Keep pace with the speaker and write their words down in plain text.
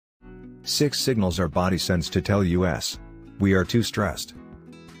6 signals our body sends to tell us we are too stressed.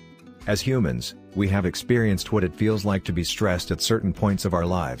 As humans, we have experienced what it feels like to be stressed at certain points of our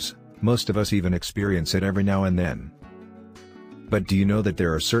lives. Most of us even experience it every now and then. But do you know that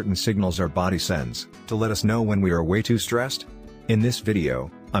there are certain signals our body sends to let us know when we are way too stressed? In this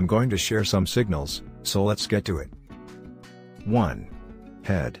video, I'm going to share some signals, so let's get to it. 1.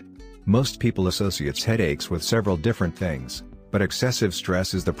 Head. Most people associate headaches with several different things, but excessive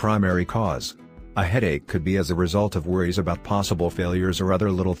stress is the primary cause. A headache could be as a result of worries about possible failures or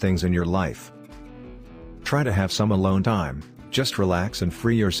other little things in your life. Try to have some alone time, just relax and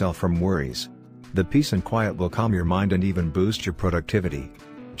free yourself from worries. The peace and quiet will calm your mind and even boost your productivity.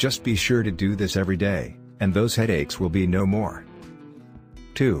 Just be sure to do this every day, and those headaches will be no more.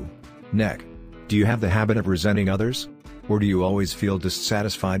 2. Neck. Do you have the habit of resenting others? Or do you always feel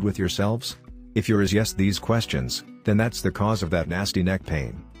dissatisfied with yourselves? If your is yes these questions, then that's the cause of that nasty neck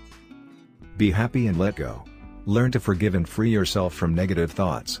pain. Be happy and let go. Learn to forgive and free yourself from negative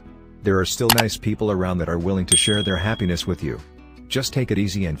thoughts. There are still nice people around that are willing to share their happiness with you. Just take it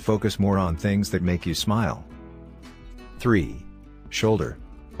easy and focus more on things that make you smile. 3. Shoulder.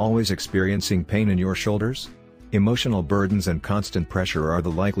 Always experiencing pain in your shoulders? Emotional burdens and constant pressure are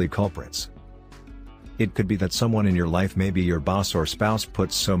the likely culprits. It could be that someone in your life, maybe your boss or spouse,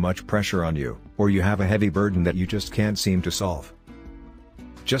 puts so much pressure on you, or you have a heavy burden that you just can't seem to solve.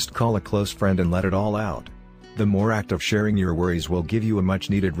 Just call a close friend and let it all out. The more act of sharing your worries will give you a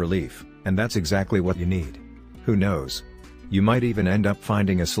much-needed relief, and that's exactly what you need. Who knows? You might even end up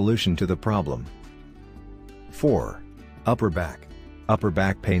finding a solution to the problem. 4. Upper back. Upper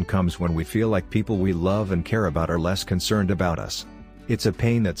back pain comes when we feel like people we love and care about are less concerned about us. It's a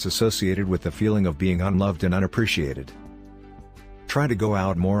pain that's associated with the feeling of being unloved and unappreciated. Try to go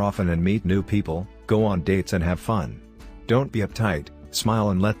out more often and meet new people, go on dates and have fun. Don't be uptight, smile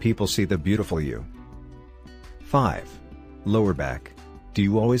and let people see the beautiful you. 5. Lower back. Do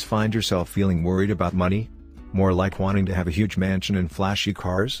you always find yourself feeling worried about money? More like wanting to have a huge mansion and flashy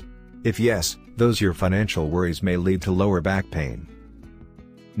cars? If yes, those your financial worries may lead to lower back pain.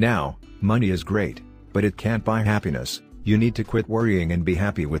 Now, money is great, but it can't buy happiness. You need to quit worrying and be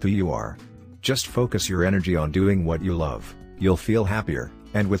happy with who you are. Just focus your energy on doing what you love, you'll feel happier,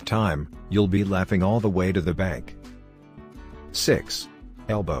 and with time, you'll be laughing all the way to the bank. 6.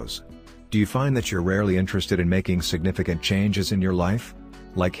 Elbows. Do you find that you're rarely interested in making significant changes in your life?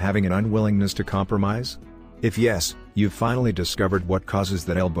 Like having an unwillingness to compromise? If yes, you've finally discovered what causes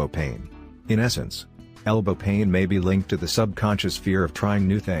that elbow pain. In essence, elbow pain may be linked to the subconscious fear of trying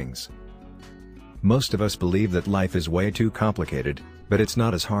new things. Most of us believe that life is way too complicated, but it's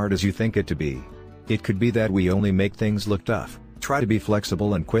not as hard as you think it to be. It could be that we only make things look tough. Try to be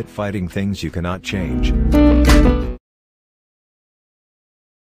flexible and quit fighting things you cannot change.